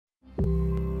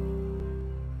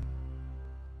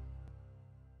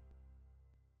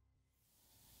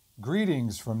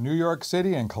Greetings from New York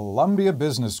City and Columbia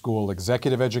Business School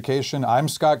Executive Education. I'm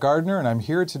Scott Gardner, and I'm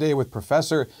here today with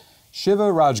Professor Shiva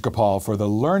Rajgopal for the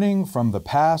Learning from the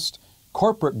Past,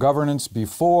 Corporate Governance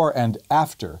Before and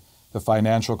After the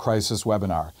Financial Crisis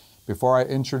webinar. Before I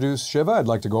introduce Shiva, I'd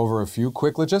like to go over a few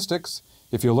quick logistics.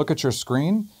 If you look at your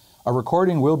screen, a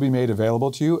recording will be made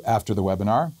available to you after the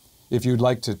webinar. If you'd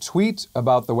like to tweet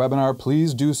about the webinar,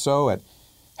 please do so at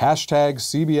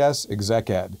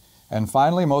 #CBSExecEd. And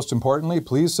finally, most importantly,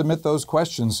 please submit those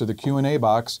questions to the Q&A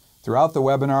box throughout the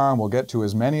webinar, and we'll get to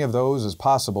as many of those as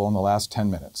possible in the last 10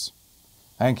 minutes.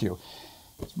 Thank you.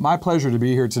 It's my pleasure to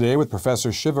be here today with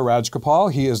Professor Shiva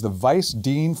Rajgopal. He is the Vice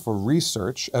Dean for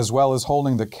Research, as well as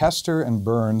holding the Kester and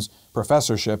Byrnes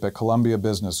Professorship at Columbia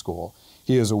Business School.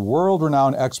 He is a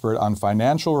world-renowned expert on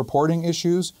financial reporting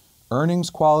issues, earnings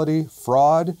quality,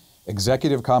 fraud,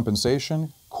 executive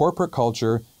compensation, corporate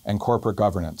culture, and corporate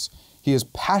governance. He is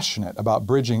passionate about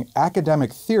bridging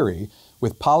academic theory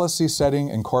with policy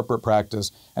setting and corporate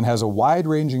practice and has a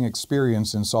wide-ranging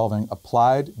experience in solving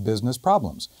applied business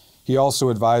problems. He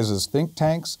also advises think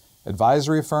tanks,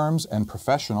 advisory firms, and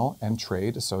professional and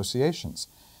trade associations.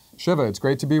 Shiva, it's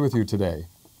great to be with you today.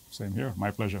 Same here.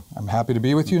 My pleasure. I'm happy to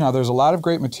be with you. Now, there's a lot of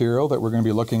great material that we're going to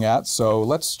be looking at, so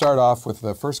let's start off with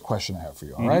the first question I have for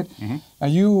you, all right?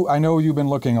 Now, I know you've been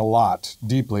looking a lot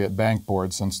deeply at bank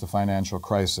boards since the financial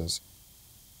crisis.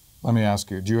 Let me ask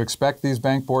you, do you expect these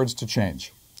bank boards to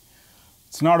change?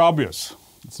 It's not obvious.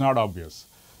 It's not obvious.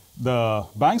 The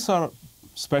banks are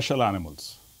special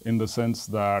animals in the sense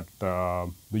that the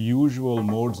usual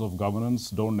modes of governance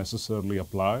don't necessarily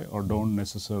apply or don't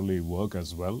necessarily work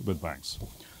as well with banks.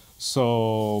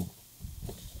 So,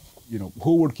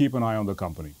 who would keep an eye on the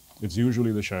company? It's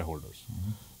usually the shareholders.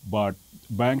 But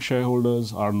bank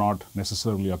shareholders are not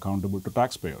necessarily accountable to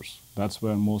taxpayers. That's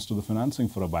where most of the financing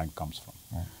for a bank comes from.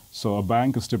 Right. So a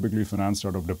bank is typically financed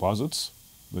out of deposits,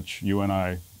 which you and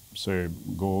I say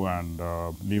go and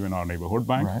leave in our neighborhood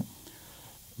bank. Right.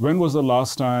 When was the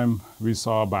last time we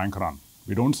saw a bank run?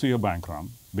 We don't see a bank run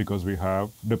because we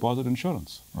have deposit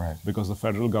insurance. Right. Because the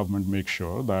federal government makes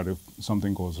sure that if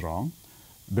something goes wrong,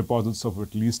 deposits of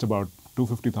at least about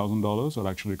 $250,000 are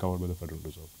actually covered by the Federal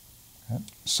Reserve. Okay.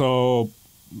 So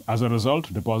as a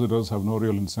result, depositors have no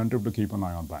real incentive to keep an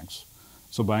eye on banks.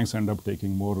 So banks end up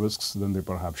taking more risks than they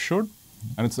perhaps should.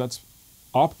 And that's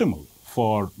optimal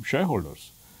for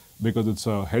shareholders because it's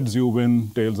a heads you win,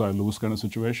 tails I lose kind of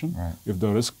situation. Right. If the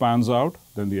risk pans out,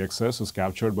 then the excess is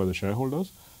captured by the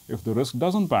shareholders. If the risk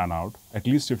doesn't pan out, at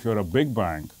least if you're a big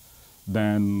bank,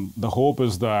 then the hope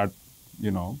is that,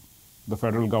 the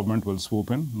federal government will swoop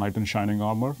in, knight in shining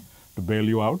armor, to bail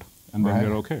you out, and then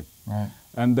you're okay. Right.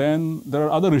 And then there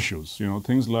are other issues,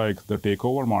 things like the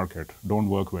takeover market don't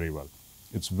work very well.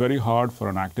 It's very hard for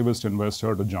an activist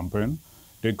investor to jump in,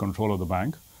 take control of the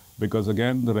bank, because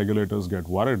again, the regulators get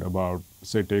worried about,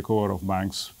 say, takeover of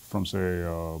banks from, say,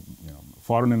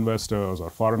 foreign investors or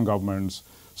foreign governments.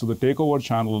 So the takeover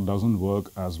channel doesn't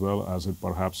work as well as it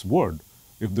perhaps would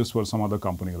if this were some other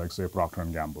company, like say Procter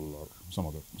 & Gamble or some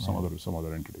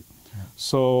other entity. Yeah.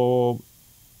 So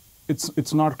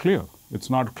it's not clear. It's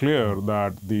not clear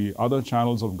that the other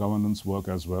channels of governance work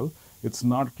as well. It's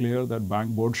not clear that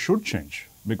bank boards should change,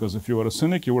 because if you were a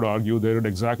cynic, you would argue they did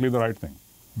exactly the right thing,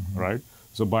 right?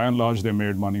 So by and large, they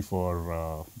made money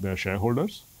for their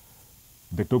shareholders.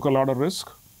 They took a lot of risk,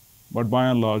 but by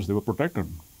and large, they were protected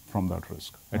from that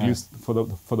risk, at least for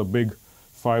the big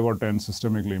 5 or 10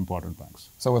 systemically important banks.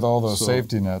 So with all those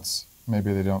safety nets,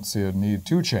 maybe they don't see a need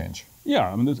to change.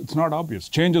 Yeah, I mean, it's not obvious.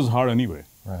 Change is hard anyway.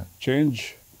 Right.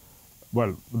 Change,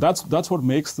 well, that's what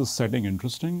makes this setting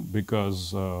interesting,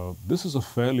 because this is a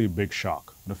fairly big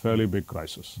shock, a fairly big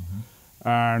crisis.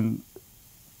 And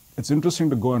it's interesting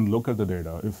to go and look at the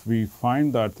data. If we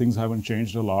find that things haven't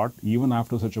changed a lot, even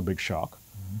after such a big shock,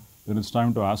 then it's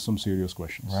time to ask some serious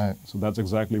questions. Right. So that's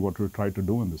exactly what we tried to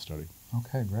do in this study.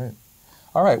 Okay, great.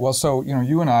 All right, well, so,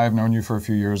 you and I have known you for a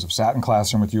few years, have sat in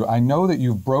classroom with you. I know that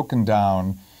you've broken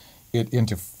down it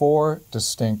into 4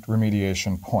 distinct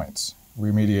remediation points,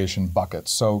 remediation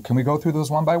buckets. So can we go through those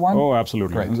one by one? Oh,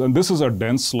 absolutely. Great. And this is a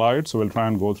dense slide, so we'll try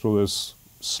and go through this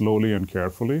slowly and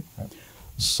carefully. Right.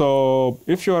 So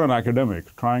if you're an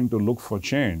academic trying to look for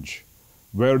change,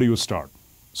 where do you start?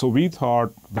 So we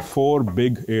thought the 4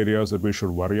 big areas that we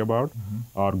should worry about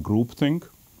are groupthink,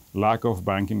 lack of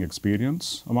banking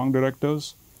experience among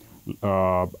directors,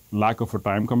 lack of a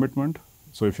time commitment.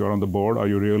 So if you're on the board, are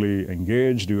you really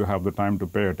engaged? Do you have the time to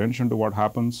pay attention to what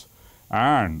happens?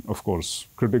 And of course,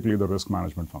 critically, the risk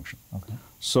management function. Okay.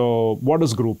 So what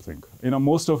is groupthink?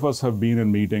 Most of us have been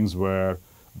in meetings where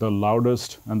the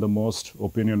loudest and the most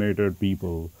opinionated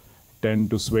people tend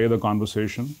to sway the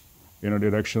conversation in a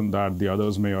direction that the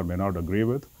others may or may not agree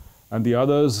with. And the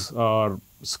others are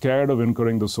scared of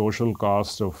incurring the social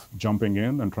cost of jumping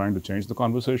in and trying to change the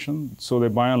conversation. So they,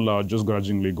 by and large, just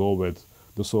grudgingly go with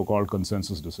the so-called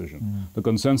consensus decision. The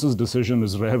consensus decision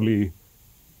is rarely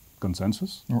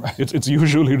consensus. Right. It's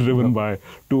usually driven by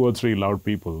 2 or 3 loud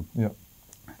people. Yep.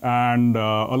 And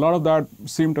a lot of that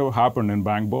seemed to have happened in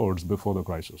bank boards before the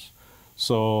crisis.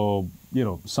 So,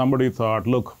 somebody thought,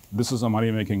 look, this is a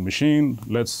money-making machine.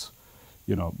 Let's,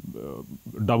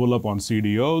 double up on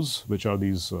CDOs, which are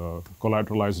these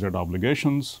collateralized debt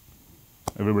obligations.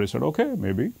 Everybody said, okay,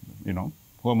 maybe,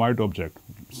 who am I to object?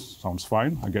 Sounds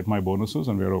fine. I get my bonuses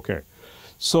and we're okay.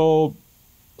 So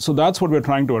that's what we're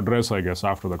trying to address, I guess,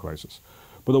 after the crisis.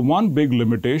 But the one big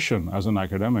limitation as an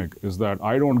academic is that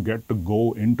I don't get to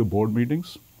go into board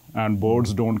meetings, and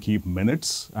boards don't keep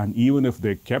minutes. And even if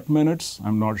they kept minutes,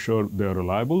 I'm not sure they're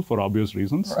reliable for obvious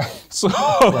reasons. Right. So,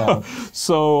 Yeah.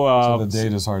 so the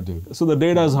data is hard to. So the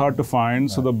data is hard to find.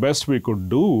 Right. So the best we could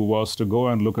do was to go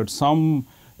and look at some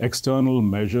external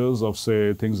measures of,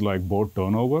 say, things like board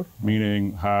turnover,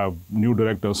 meaning have new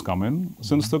directors come in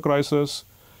since the crisis.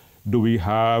 Do we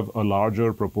have a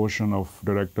larger proportion of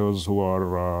directors who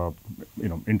are,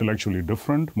 intellectually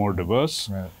different, more diverse?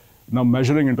 Right. Now,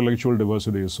 measuring intellectual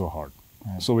diversity is so hard.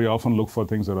 Right. So we often look for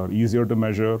things that are easier to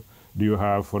measure. Do you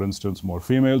have, for instance, more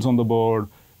females on the board?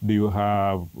 Do you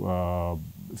have,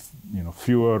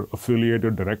 fewer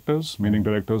affiliated directors, meaning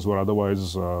directors who are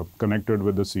otherwise connected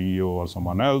with the CEO or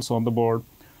someone else on the board?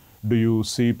 Do you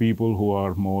see people who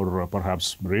are more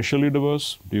perhaps racially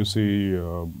diverse? Do you see,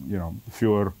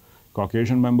 fewer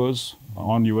Caucasian members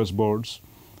on US boards?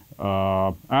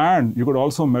 And you could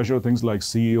also measure things like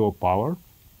CEO power,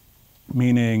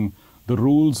 meaning the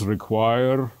rules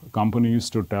require companies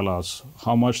to tell us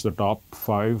how much the top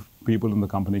 5 people in the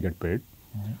company get paid.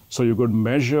 Mm-hmm. So you could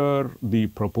measure the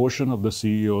proportion of the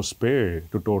CEO's pay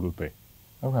to total pay.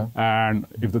 Okay. And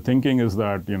if the thinking is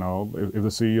that, if the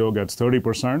CEO gets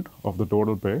 30% of the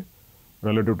total pay,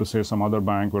 relative to, say, some other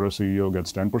bank where a CEO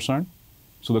gets 10%,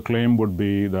 so the claim would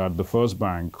be that the first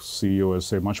bank CEO is,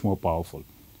 say, much more powerful.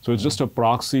 So it's just a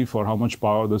proxy for how much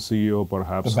power the CEO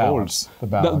perhaps holds. The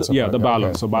balance. The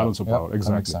balance. Okay. Balance of power. That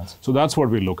Exactly. makes sense. So that's what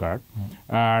we look at.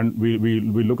 And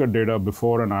we look at data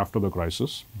before and after the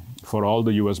crisis for all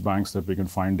the US banks that we can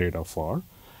find data for.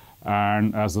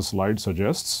 And as the slide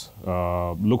suggests,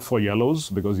 look for yellows,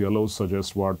 because yellows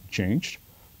suggest what changed.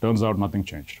 Turns out nothing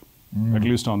changed, at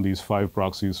least on these 5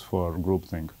 proxies for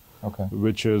groupthink, Okay.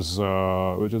 which is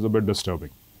a bit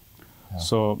disturbing. Yeah.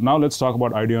 So now let's talk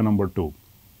about idea number 2.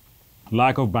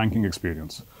 Lack of banking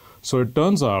experience. So it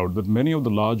turns out that many of the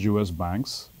large US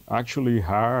banks actually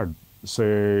had,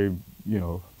 say,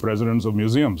 presidents of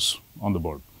museums on the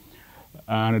board.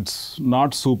 And it's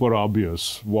not super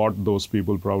obvious what those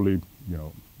people probably,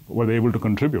 were they able to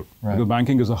contribute. Right. Because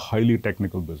banking is a highly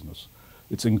technical business.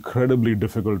 It's incredibly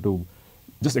difficult to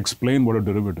just explain what a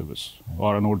derivative is,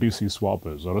 or an OTC swap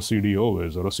is, or a CDO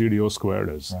is, or a CDO squared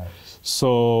is. Right.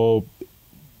 So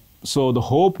the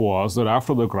hope was that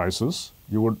after the crisis,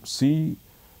 you would see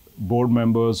board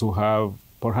members who have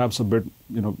perhaps a bit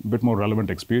more relevant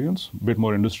experience, a bit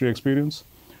more industry experience.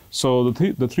 So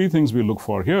the 3 things we look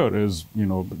for here is,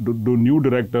 do new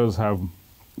directors have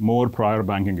more prior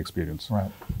banking experience? Right.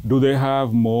 Do they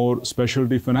have more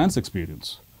specialty finance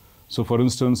experience? So for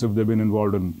instance, if they've been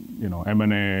involved in,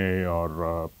 M&A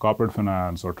or corporate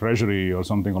finance or treasury or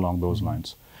something along those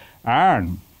lines.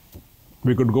 And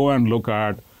we could go and look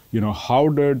at, how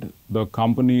did the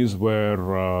companies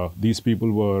where these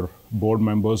people were board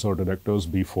members or directors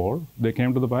before they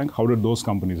came to the bank, how did those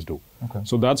companies do? Okay.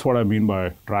 So that's what I mean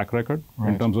by track record,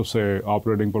 Right. in terms of, say,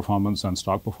 operating performance and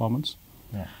stock performance.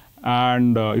 Yeah.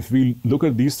 And if we look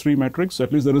at these 3 metrics,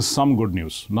 at least there is some good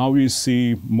news. Now we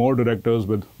see more directors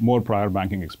with more prior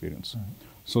banking experience. Right.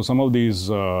 So some of these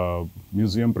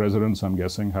museum presidents, I'm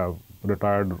guessing, have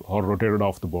retired or rotated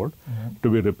off the board to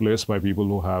be replaced by people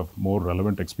who have more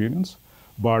relevant experience.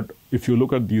 But if you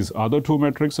look at these other 2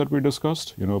 metrics that we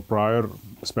discussed, prior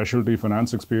specialty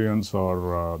finance experience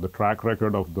or the track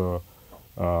record of the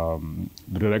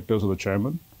directors or the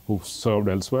chairman who've served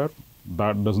elsewhere,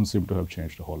 that doesn't seem to have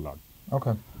changed a whole lot.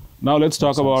 Okay. Now let's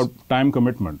talk about time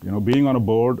commitment. Being on a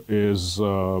board is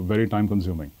very time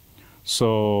consuming.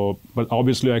 So, but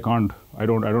obviously I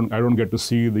don't get to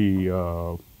see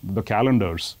the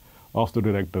calendars of the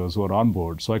directors who are on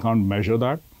board, so I can't measure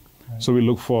that. Right. So we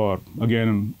look for,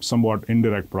 again, somewhat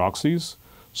indirect proxies.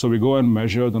 So we go and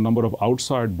measure the number of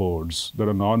outside boards that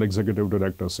a non-executive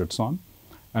director sits on,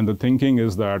 And the thinking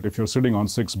is that if you're sitting on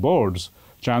 6 boards,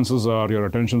 chances are your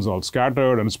attention's all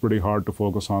scattered and it's pretty hard to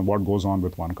focus on what goes on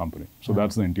with one company. So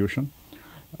that's the intuition.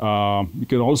 You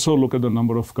can also look at the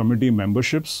number of committee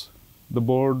memberships the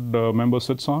board member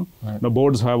sits on. Right. The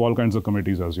boards have all kinds of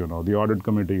committees, as you know, the audit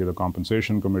committee, the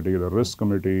compensation committee, the risk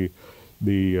committee,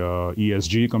 the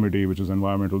ESG committee, which is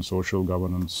environmental, social,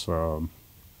 governance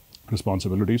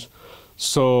responsibilities.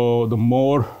 So the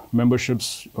more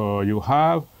memberships you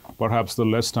have, perhaps the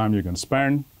less time you can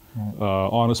spend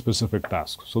on a specific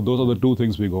task. So those are the 2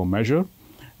 things we go measure.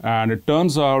 And it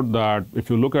turns out that if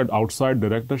you look at outside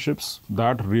directorships,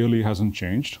 that really hasn't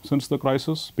changed since the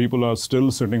crisis. People are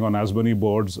still sitting on as many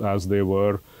boards as they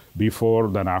were before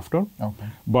than after. Okay.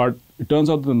 But it turns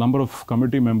out the number of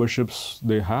committee memberships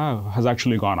they have has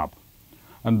actually gone up.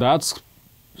 And that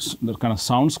kind of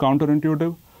sounds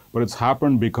counterintuitive, but it's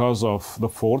happened because of the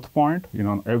 4th point. You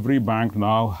know, every bank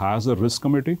now has a risk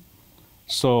committee.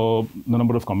 So the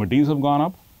number of committees have gone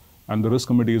up. And the risk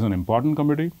committee is an important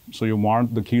committee. So you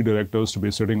want the key directors to be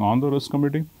sitting on the risk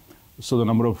committee. So the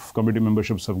number of committee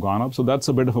memberships have gone up. So that's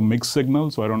a bit of a mixed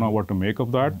signal. So I don't know what to make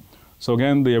of that. So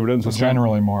again, the evidence is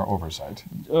generally more oversight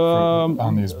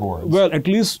on these boards. Well, at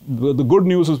least the good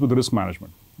news is with risk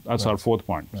management. That's our 4th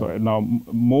point. Right. So now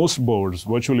most boards,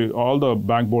 virtually all the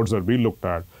bank boards that we looked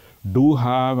at, do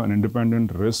have an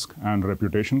independent risk and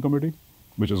reputation committee,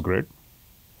 which is great,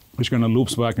 which kind of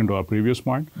loops back into our previous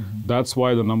point. That's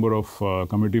why the number of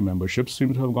committee memberships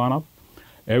seems to have gone up.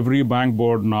 Every bank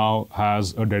board now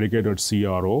has a dedicated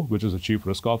CRO, which is a chief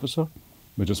risk officer,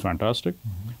 which is fantastic.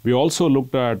 We also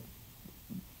looked at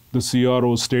the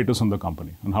CRO's status in the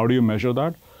company. And how do you measure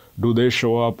that? Do they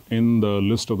show up in the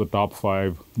list of the top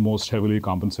 5 most heavily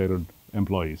compensated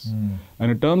employees? And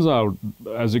it turns out,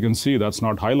 as you can see, that's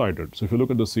not highlighted. So if you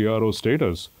look at the CRO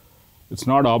status, it's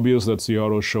not obvious that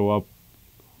CROs show up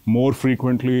more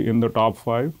frequently in the top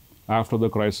 5 after the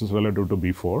crisis relative to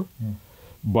before.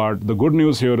 But the good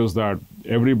news here is that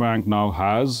every bank now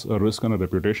has a risk and a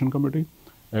reputation committee.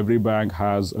 Every bank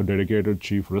has a dedicated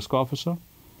chief risk officer.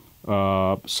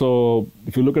 So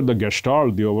if you look at the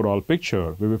gestalt, the overall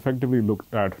picture, we've effectively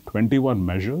looked at 21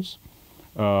 measures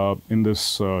in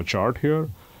this chart here.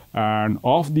 And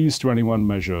of these 21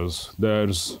 measures,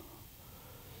 there's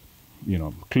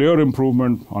clear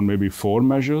improvement on maybe 4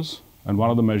 measures. And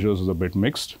one of the measures is a bit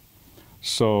mixed.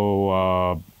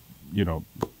 So,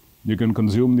 you can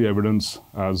consume the evidence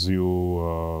as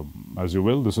you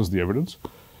will. This is the evidence.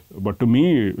 But to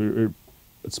me,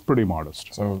 it's pretty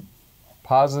modest. So,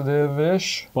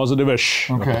 positive-ish? Positive-ish.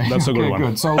 Okay. That's a good one.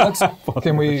 Good. So let's,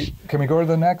 can we go to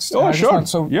the next? Oh, sure.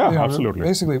 So, yeah, absolutely.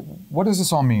 Basically, what does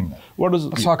this all mean?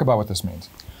 Let's talk about what this means.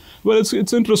 Well,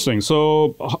 it's interesting.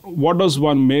 So what does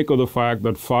one make of the fact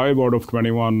that 5 out of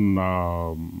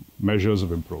 21 measures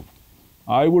have improved?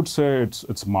 I would say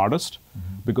it's modest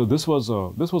because this was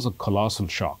a colossal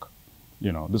shock.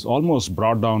 This almost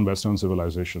brought down Western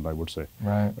civilization, I would say.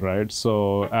 Right. Right.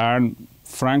 So, and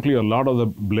frankly, a lot of the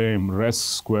blame rests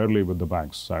squarely with the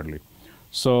banks, sadly.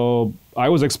 So I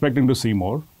was expecting to see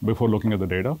more before looking at the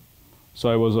data. So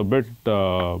I was a bit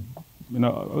I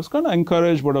was kind of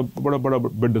encouraged, but a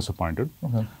bit disappointed.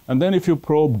 Okay. And then if you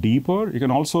probe deeper, you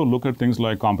can also look at things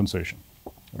like compensation,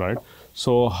 right?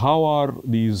 So how are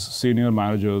these senior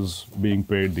managers being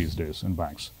paid these days in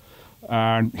banks?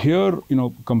 And here,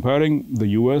 comparing the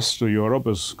US to Europe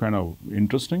is kind of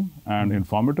interesting and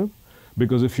informative,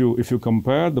 because if you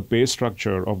compare the pay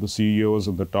structure of the CEOs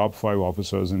of the top 5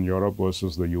 officers in Europe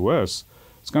versus the US,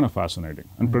 it's kind of fascinating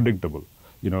and predictable.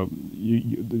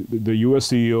 The US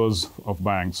CEOs of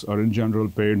banks are in general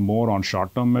paid more on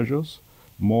short-term measures,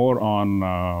 more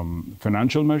on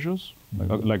financial measures,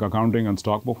 like accounting and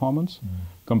stock performance,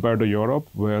 compared to Europe,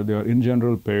 where they are in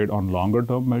general paid on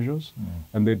longer-term measures,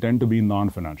 and they tend to be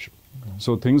non-financial. Okay.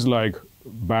 So things like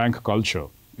bank culture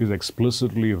is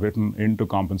explicitly written into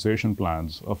compensation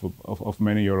plans of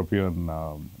many European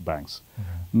banks,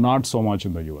 not so much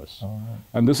in the US. Right.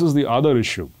 And this is the other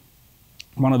issue.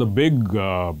 One of the big,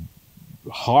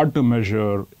 hard to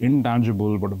measure,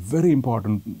 intangible, but a very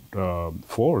important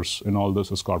force in all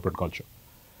this is corporate culture.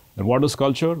 And what is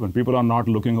culture? When people are not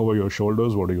looking over your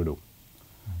shoulders, what do?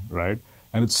 Right?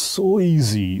 And it's so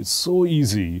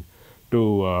easy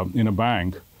to, in a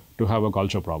bank, to have a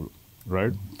culture problem,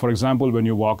 right? For example, when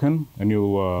you walk in and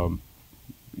you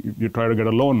try to get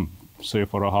a loan, say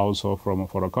for a house or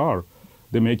for a car,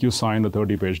 they make you sign a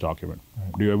 30-page document.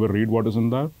 Right. Do you ever read what is in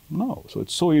there? No. So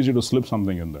it's so easy to slip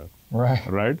something in there. Right.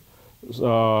 Right?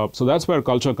 So that's where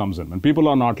culture comes in. When people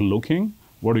are not looking,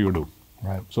 what do?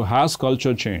 Right. So has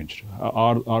culture changed?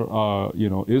 Are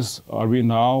we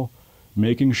now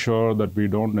making sure that we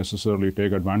don't necessarily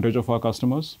take advantage of our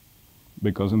customers,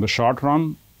 because in the short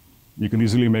run, you can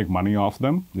easily make money off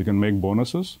them, you can make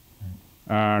bonuses,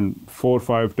 and 4,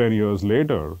 5, 10 years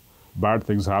later, bad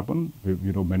things happen.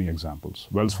 We know many examples.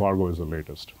 Wells Fargo is the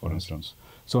latest, for instance.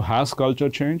 So has culture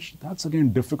changed? That's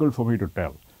again difficult for me to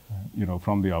tell,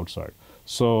 from the outside.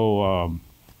 So,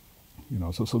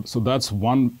 so that's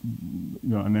one,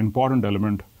 an important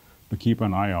element to keep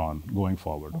an eye on going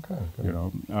forward. Okay.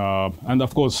 Good. And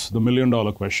of course, the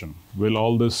million-dollar question: will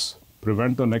all this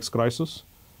prevent the next crisis?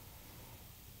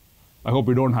 I hope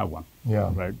we don't have one.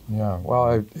 Yeah. Right. Yeah.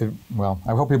 Well,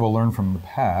 I hope people learn from the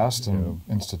past and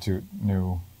institute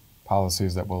new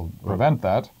policies that will prevent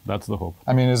that. That's the hope.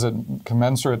 I mean, is it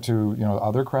commensurate to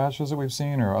other crashes that we've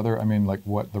seen, or other? I mean, like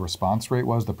what the response rate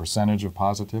was, the percentage of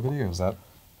positivity? Is that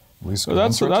at least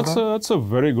commensurate to that? That's a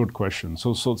very good question.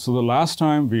 So the last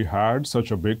time we had such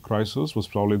a big crisis was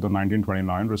probably the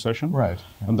 1929 recession. Right.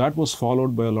 And that was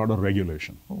followed by a lot of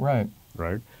regulation. Right.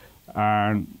 Right.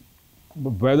 And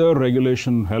whether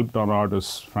regulation helped or not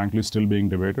is frankly still being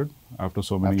debated after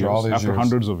so many years, after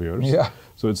hundreds of years. Yeah.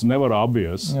 So it's never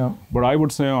obvious. Yeah. But I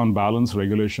would say on balance,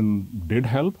 regulation did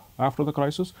help after the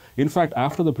crisis. In fact,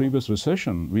 after the previous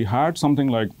recession, we had something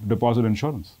like deposit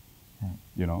insurance. Right.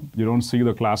 You don't see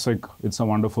the classic "It's a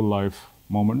Wonderful Life"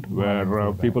 moment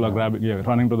where people are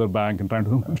running to their bank and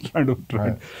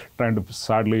trying to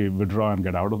sadly withdraw and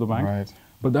get out of the bank. Right.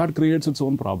 But that creates its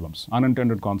own problems,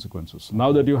 unintended consequences.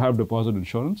 Now that you have deposit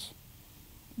insurance,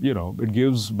 it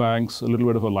gives banks a little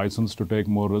bit of a license to take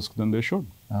more risk than they should,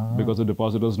 because the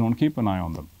depositors don't keep an eye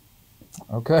on them.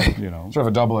 Okay. Sort of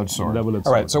a double-edged sword.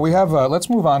 All right. So we have. Let's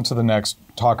move on to the next.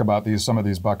 Talk about some of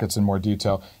these buckets in more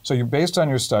detail. So based on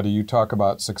your study, you talk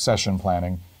about succession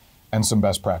planning, and some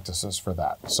best practices for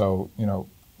that. So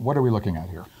what are we looking at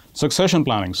here? Succession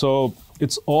planning. So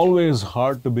it's always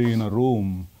hard to be in a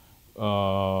room,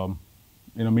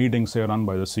 in a meeting, say run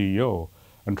by the CEO,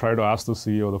 and try to ask the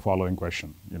CEO the following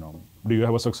question. Do you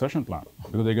have a succession plan?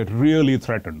 Because they get really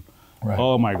threatened. Right.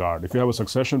 Oh my God! If you have a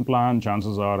succession plan,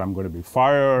 chances are I'm going to be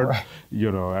fired. Right.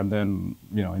 And then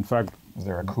in fact, is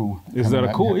there a coup? Is there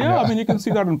a coup? Yeah, I mean you can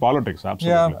see that in politics, absolutely.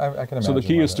 Yeah, I can imagine. So the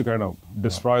key is to kind of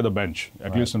destroy the bench,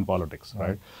 at least in politics,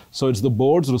 right? So it's the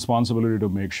board's responsibility to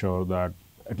make sure that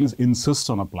at least insist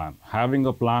on a plan. Having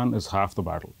a plan is half the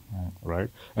battle, right?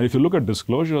 And if you look at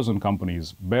disclosures in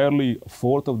companies, barely a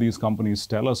fourth of these companies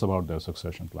tell us about their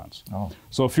succession plans. Oh.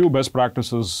 So a few best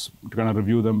practices to kind of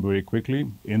review them very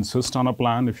quickly. Insist on a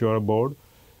plan if you're a board.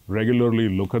 Regularly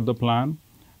look at the plan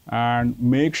and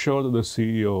make sure that the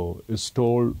CEO is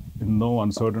told in no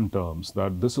uncertain terms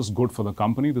that this is good for the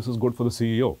company, this is good for the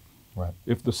CEO. Right.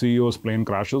 If the CEO's plane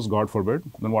crashes, God forbid,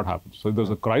 then what happens? So if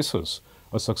there's a crisis,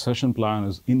 a succession plan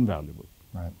is invaluable.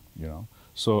 Right.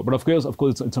 So, but of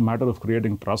course, it's a matter of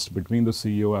creating trust between the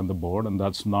CEO and the board, and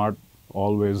that's not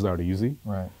always that easy.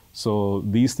 Right. So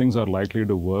these things are likely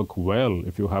to work well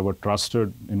if you have a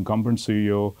trusted incumbent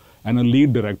CEO and a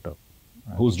lead director,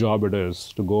 whose job it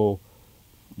is to go,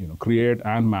 create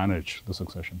and manage the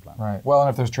succession plan. Right. Well, and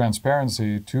if there's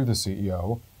transparency to the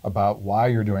CEO about why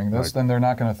you're doing this, then they're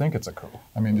not going to think it's a coup.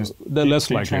 I mean, just they're less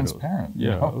likely transparent.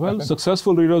 Yeah. Well,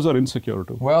 successful leaders are insecure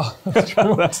too. Well, that's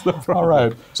true. That's the problem. All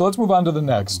right. So let's move on to the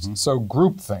next. So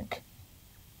groupthink.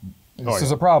 This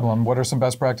is a problem. What are some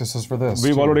best practices for this?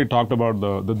 We've already talked about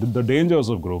the dangers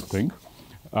of groupthink.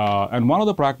 And one of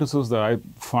the practices that I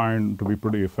find to be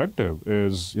pretty effective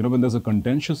is, when there's a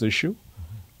contentious issue,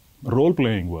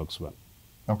 role-playing works well.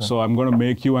 Okay. So I'm going to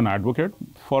make you an advocate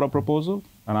for a proposal,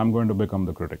 and I'm going to become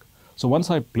the critic. So once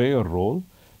I play a role,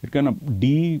 it kind of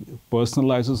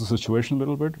depersonalizes the situation a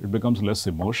little bit. It becomes less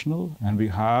emotional, and we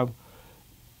have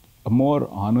a more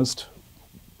honest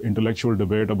intellectual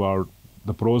debate about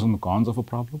the pros and the cons of a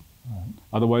problem. Right.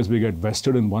 Otherwise, we get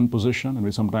vested in one position, and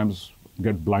we sometimes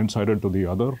get blindsided to the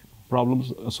other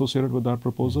problems associated with that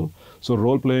proposal. Mm-hmm. So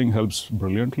role-playing helps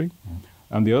brilliantly. Mm-hmm.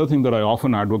 And the other thing that I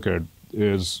often advocate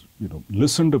is,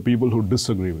 listen to people who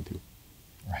disagree with you.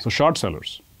 Right. So short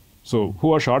sellers. So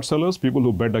who are short sellers? People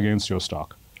who bet against your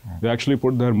stock. Right. They actually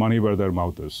put their money where their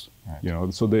mouth is.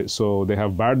 Right. So they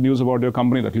have bad news about your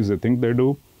company, at least they think they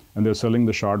do, and they're selling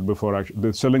the short before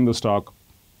they're selling the stock,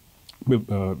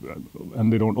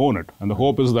 and they don't own it. And the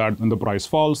hope is that when the price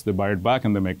falls, they buy it back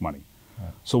and they make money.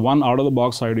 Right. So one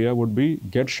out-of-the-box idea would be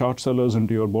get short sellers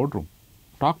into your boardroom.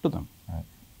 Talk to them. Right.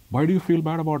 Why do you feel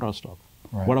bad about our stock?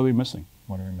 Right. What are we missing?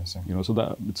 What are we missing? So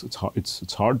that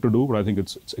it's hard to do, but I think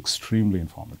it's extremely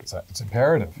informative. It's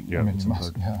imperative. Yeah, I mean, it's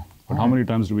imperative. Yeah. But how many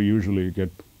times do we usually get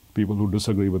people who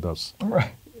disagree with us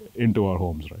into our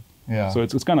homes, right? Yeah. So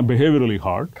it's kind of behaviorally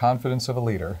hard. Confidence of a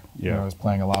leader, is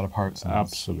playing a lot of parts in this.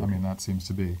 Absolutely. I mean, that seems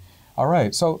to be. All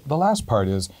right, so the last part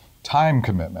is time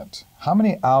commitment. How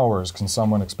many hours can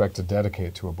someone expect to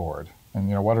dedicate to a board?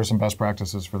 And what are some best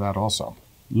practices for that also?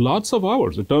 Lots of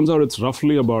hours. It turns out it's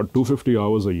roughly about 250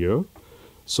 hours a year.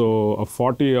 So a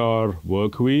 40-hour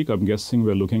work week, I'm guessing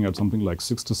we're looking at something like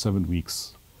 6 to 7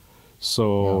 weeks.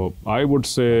 So I would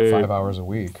say 5 hours a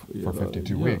week for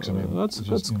 52 weeks. I mean,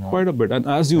 that's quite a bit. And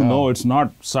as you know, it's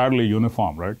not sadly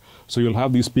uniform, right? So you'll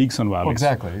have these peaks and valleys. Well,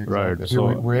 exactly. Right. If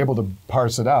we're able to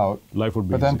parse it out, life would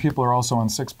be But then easy. people are also on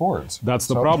 6 boards. That's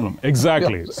the problem.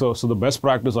 Exactly. Yeah. So the best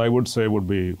practice I would say would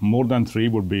be more than 3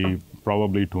 would be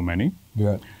probably too many.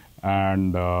 Yeah.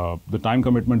 And the time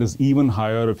commitment is even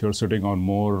higher if you're sitting on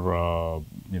more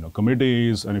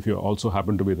committees, and if you also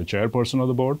happen to be the chairperson of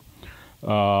the board.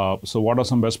 So what are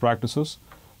some best practices?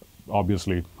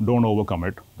 Obviously, don't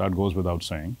overcommit. That goes without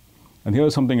saying. And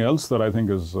here's something else that I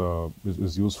think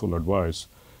is useful advice.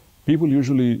 People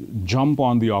usually jump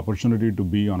on the opportunity to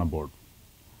be on a board.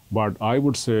 But I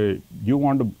would say you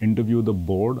want to interview the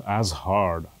board as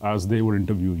hard as they would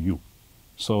interview you.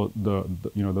 So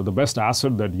the best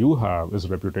asset that you have is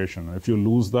reputation. If you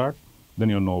lose that, then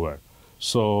you're nowhere.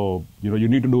 So you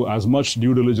need to do as much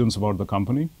due diligence about the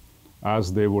company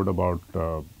as they would about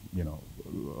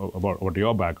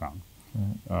your background,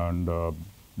 and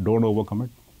don't overcommit.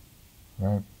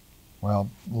 Right. Well,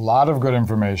 a lot of good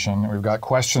information. We've got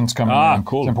questions coming in.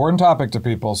 Cool. It's an important topic to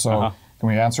people, so can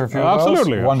we answer a few of those?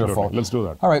 Absolutely. Wonderful. Absolutely. Let's do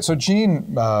that. All right, so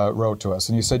Gene wrote to us,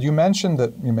 and he said, you mentioned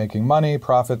that you're making money,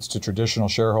 profits to traditional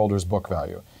shareholders' book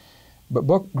value. But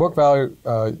book value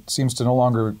seems to no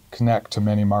longer connect to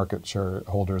many market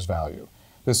shareholders' value.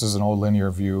 This is an old linear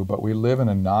view, but we live in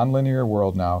a nonlinear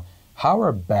world now. How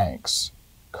are banks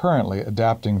currently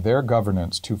adapting their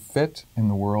governance to fit in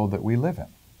the world that we live in?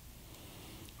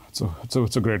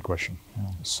 It's a great question.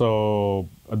 Yeah. So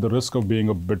at the risk of being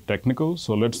a bit technical,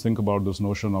 so let's think about this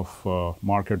notion of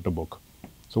market to book.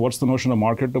 So what's the notion of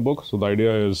market to book? So the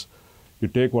idea is you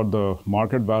take what the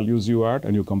market values you at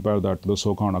and you compare that to the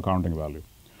so-called accounting value.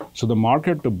 So the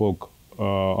market to book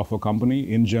of a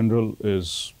company in general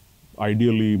is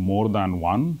ideally more than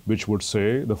 1, which would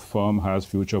say the firm has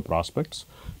future prospects.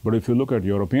 But if you look at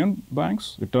European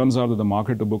banks, it turns out that the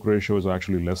market to book ratio is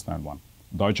actually less than 1.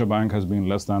 Deutsche Bank has been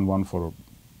less than 1 for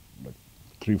like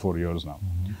 3-4 years now.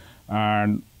 Mm-hmm.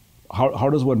 And how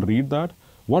does one read that?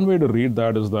 One way to read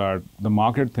that is that the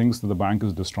market thinks that the bank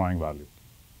is destroying value.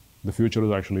 The future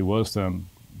is actually worse than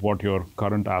what your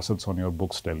current assets on your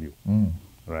books tell you,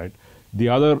 right? The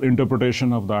other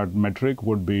interpretation of that metric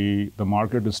would be the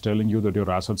market is telling you that your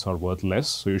assets are worth less,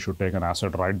 so you should take an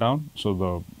asset write-down.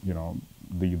 So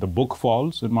the book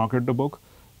falls in market to book,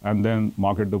 and then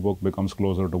market to book becomes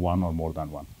closer to 1 or more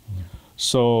than 1.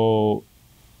 So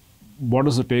what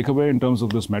is the takeaway in terms of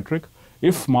this metric?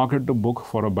 If market to book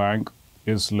for a bank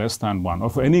is less than 1, or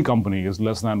for any company is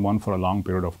less than 1 for a long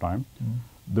period of time,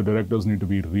 the directors need to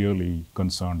be really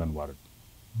concerned and worried.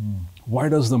 Why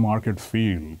does the market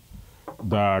feel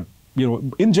that,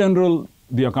 in general,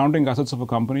 the accounting assets of a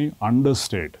company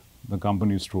understate the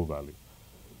company's true value?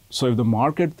 So if the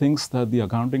market thinks that the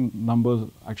accounting numbers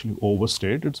actually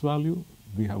overstate its value,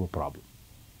 we have a problem.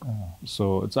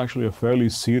 So it's actually a fairly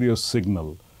serious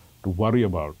signal to worry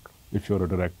about if you're a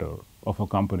director of a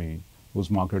company whose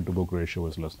market to book ratio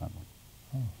is less than 1.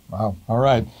 Wow. All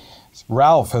right.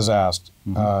 Ralph has asked,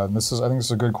 I think this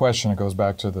is a good question. It goes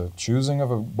back to the choosing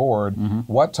of a board.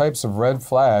 What types of red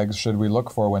flags should we look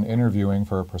for when interviewing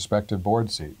for a prospective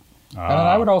board seat? And then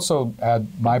I would also add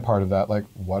my part of that, like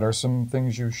what are some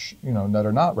things that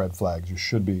are not red flags, you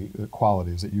should be,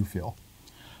 qualities that you feel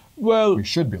we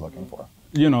should be looking for?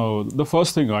 The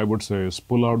first thing I would say is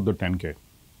pull out the 10K.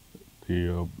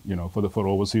 For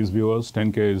overseas viewers,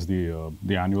 10K is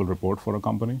the annual report for a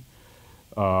company.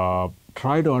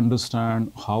 Try to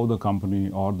understand how the company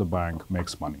or the bank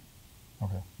makes money.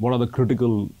 Okay. What are the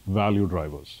critical value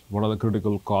drivers? What are the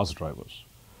critical cost drivers?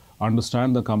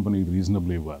 Understand the company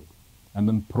reasonably well, and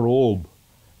then probe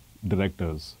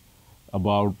directors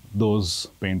about those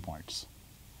pain points.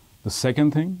 The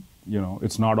second thing,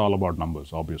 it's not all about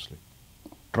numbers, obviously.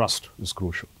 Trust is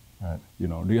crucial. Right.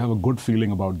 Do you have a good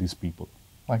feeling about these people?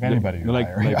 Like anybody would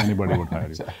hire. Like anybody would hire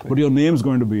you. But your name's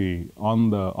going to be on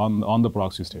the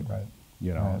proxy statement. Right.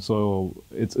 Right. So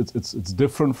it's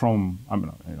different from,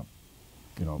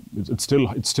 it's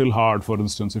still hard, for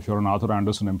instance, if you're an Arthur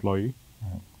Andersen employee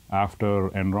after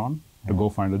Enron to go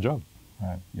find a job.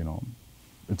 Right.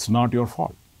 It's not your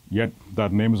fault. Yet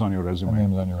that name is on your resume. That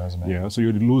name is on your resume. Yeah, so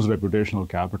you lose reputational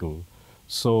capital.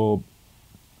 So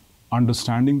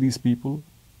understanding these people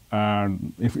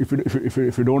And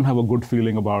if you don't have a good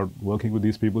feeling about working with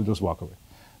these people, just walk away.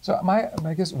 So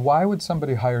I guess, why would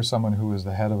somebody hire someone who is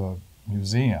the head of a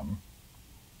museum?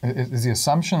 Is the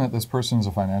assumption that this person is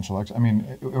a financial expert? I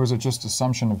mean, or is it just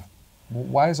assumption of,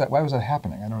 why was that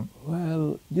happening? I don't.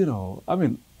 Well, I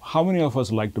mean, how many of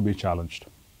us like to be challenged?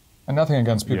 And nothing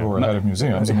against people who are head of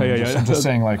museums. I'm just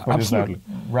saying, like, what Absolutely. Is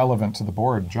that relevant to the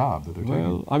board job that they're taking?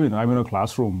 Well, I mean, I'm in a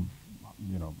classroom,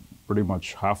 pretty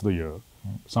much half the year,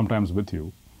 sometimes with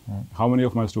you. Right. How many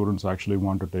of my students actually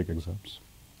want to take exams?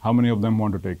 How many of them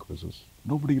want to take quizzes?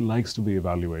 Nobody likes to be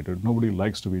evaluated. Nobody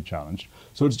likes to be challenged.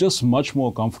 So it's just much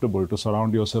more comfortable to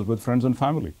surround yourself with friends and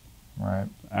family. Right.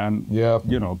 And,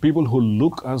 people who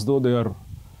look as though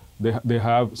they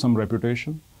have some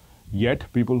reputation, yet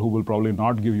people who will probably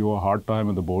not give you a hard time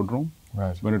in the boardroom.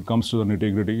 Right. When it comes to the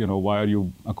nitty-gritty, why are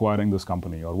you acquiring this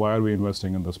company? Or why are we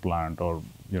investing in this plant? Or,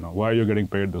 why are you getting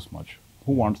paid this much?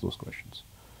 Who wants those questions?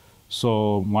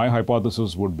 So my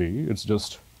hypothesis would be, it's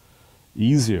just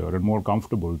easier and more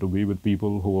comfortable to be with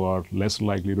people who are less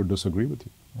likely to disagree with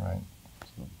you. Right.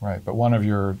 So. Right. But one of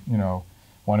your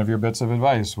bits of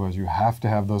advice was you have to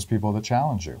have those people that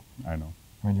challenge you. I know.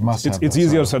 I mean, you must have It's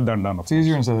easier said than done. It's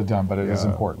easier said than done, but it is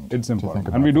important. It's important.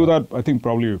 To think about and we do that, I think,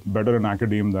 probably better in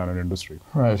academia than in industry.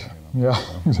 Right. Yeah,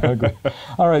 exactly.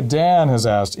 All right, Dan has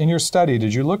asked, in your study,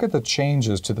 did you look at the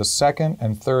changes to the second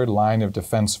and third line of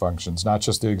defense functions, not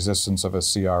just the existence of a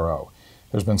CRO?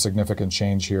 There's been significant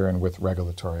change here and with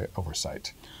regulatory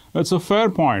oversight. That's a fair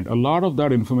point. A lot of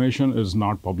that information is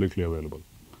not publicly available.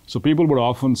 So people would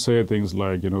often say things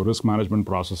like, risk management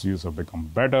processes have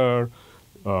become better.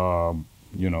 There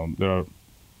are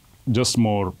just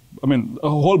more, a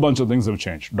whole bunch of things have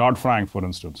changed. Dodd-Frank, for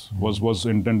instance, was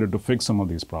intended to fix some of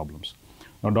these problems.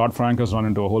 Now, Dodd-Frank has run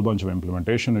into a whole bunch of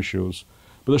implementation issues.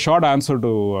 But the short answer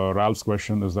to Ralph's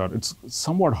question is that it's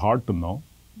somewhat hard to know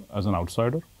as an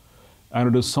outsider.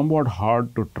 And it is somewhat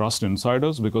hard to trust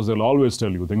insiders because they'll always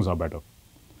tell you things are better.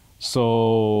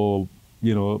 So,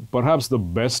 perhaps the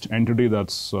best entity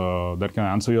that can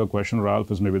answer your question, Ralph,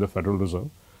 is maybe the Federal Reserve,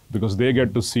 because they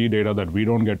get to see data that we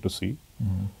don't get to see.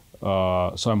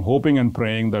 Mm-hmm. So I'm hoping and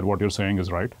praying that what you're saying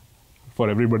is right, for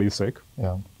everybody's sake.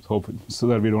 Yeah. So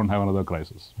that we don't have another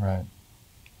crisis. Right.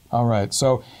 All right.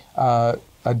 So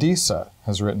Adisa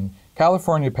has written,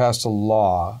 California passed a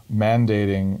law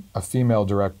mandating a female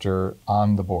director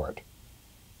on the board.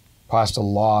 Passed a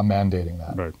law mandating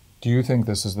that. Right. Do you think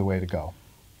this is the way to go?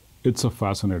 It's a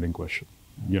fascinating question,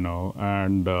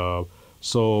 and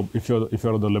so if you're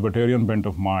the libertarian bent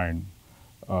of mind,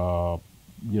 I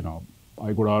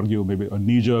could argue maybe a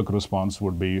knee-jerk response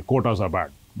would be quotas are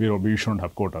bad. We shouldn't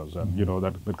have quotas, and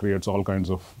that creates all kinds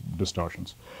of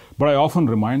distortions. But I often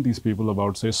remind these people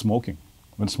about, say, smoking.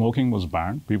 When smoking was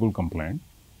banned, people complained,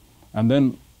 and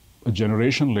then a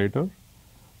generation later,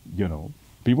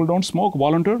 people don't smoke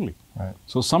voluntarily. Right.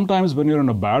 So sometimes when you're in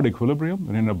a bad equilibrium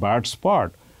and in a bad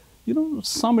spot,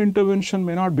 some intervention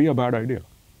may not be a bad idea.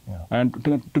 Yeah. And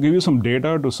to give you some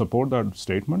data to support that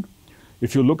statement,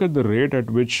 if you look at the rate at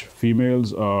which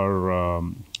females are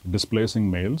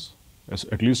displacing males,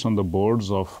 at least on the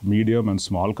boards of medium and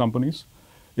small companies,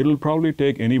 it'll probably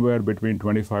take anywhere between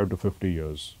 25 to 50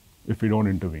 years if we don't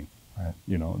intervene. Right.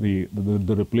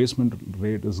 The replacement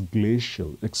rate is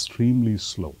glacial, extremely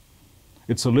slow.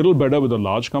 It's a little better with the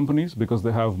large companies because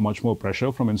they have much more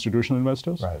pressure from institutional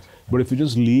investors. Right. But if you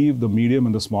just leave the medium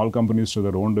and the small companies to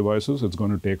their own devices, it's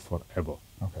going to take forever.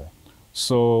 Okay.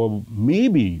 So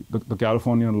maybe the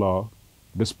Californian law,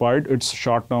 despite its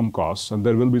short-term costs, and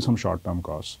there will be some short-term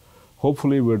costs,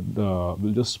 hopefully will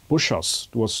just push us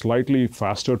to a slightly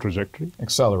faster trajectory.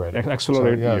 Accelerate.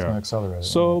 Accelerate. So, it's going to accelerate.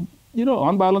 So,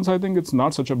 on balance, I think it's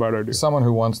not such a bad idea. Someone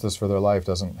who wants this for their life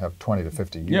doesn't have 20 to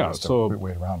 50 years to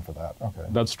wait around for that. Okay.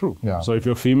 That's true. Yeah. So if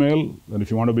you're female and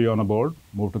if you want to be on a board,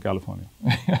 move to California.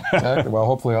 Exactly. Well,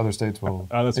 hopefully other states will.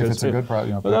 If it's a good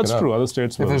project, pick that's it up. true. Other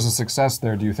states will. If there's a success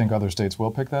there, do you think other states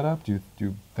will pick that up? Do you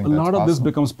think that's possible? A lot of this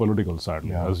becomes political,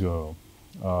 sadly, as you're.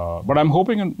 But I'm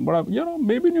hoping,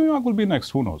 maybe New York will be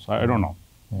next. Who knows? I don't know.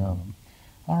 Yeah.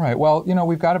 All right. Well,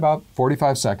 we've got about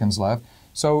 45 seconds left.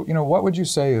 So, what would you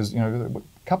say is, a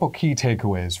couple key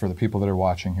takeaways for the people that are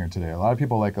watching here today? A lot of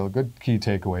people like a good key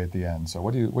takeaway at the end. So,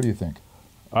 what do you think?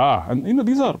 And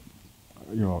these are,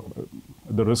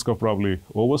 at the risk of probably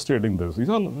overstating this, these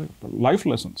are life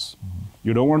lessons. Mm-hmm.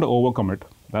 You don't want to overcommit.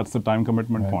 That's the time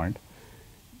commitment point.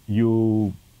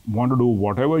 You want to do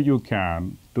whatever you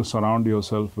can to surround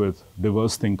yourself with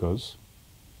diverse thinkers.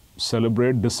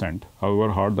 Celebrate dissent,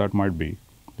 however hard that might be,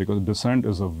 because dissent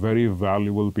is a very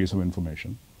valuable piece of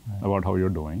information about how you're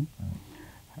doing.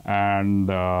 And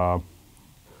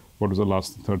what was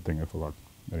the third thing I forgot?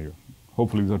 There you go.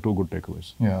 Hopefully, these are two good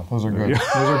takeaways. Yeah, those are good. Those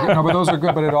are good. No, but those are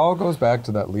good. But it all goes back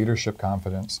to that leadership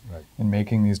confidence in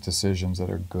making these decisions that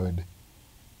are good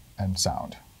and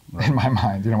sound. In my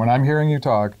mind, when I'm hearing you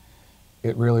talk,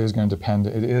 it really is going to depend.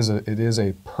 It is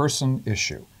a person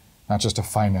issue, not just a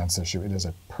finance issue. It is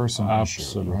a person issue.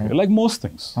 Absolutely, right? like most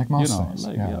things. Like most things.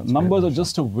 Numbers are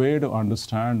just a way to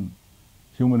understand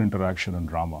human interaction and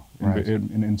drama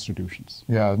in institutions.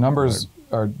 Yeah, numbers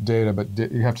are data, but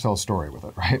you have to tell a story with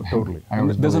it, right? Totally.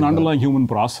 There's an underlying human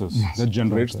process that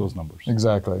generates those numbers.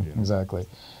 Exactly.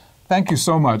 Thank you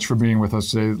so much for being with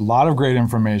us today. A lot of great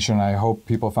information. I hope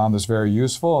people found this very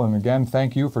useful. And again,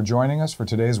 thank you for joining us for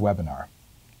today's webinar.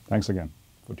 Thanks again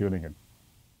for tuning in.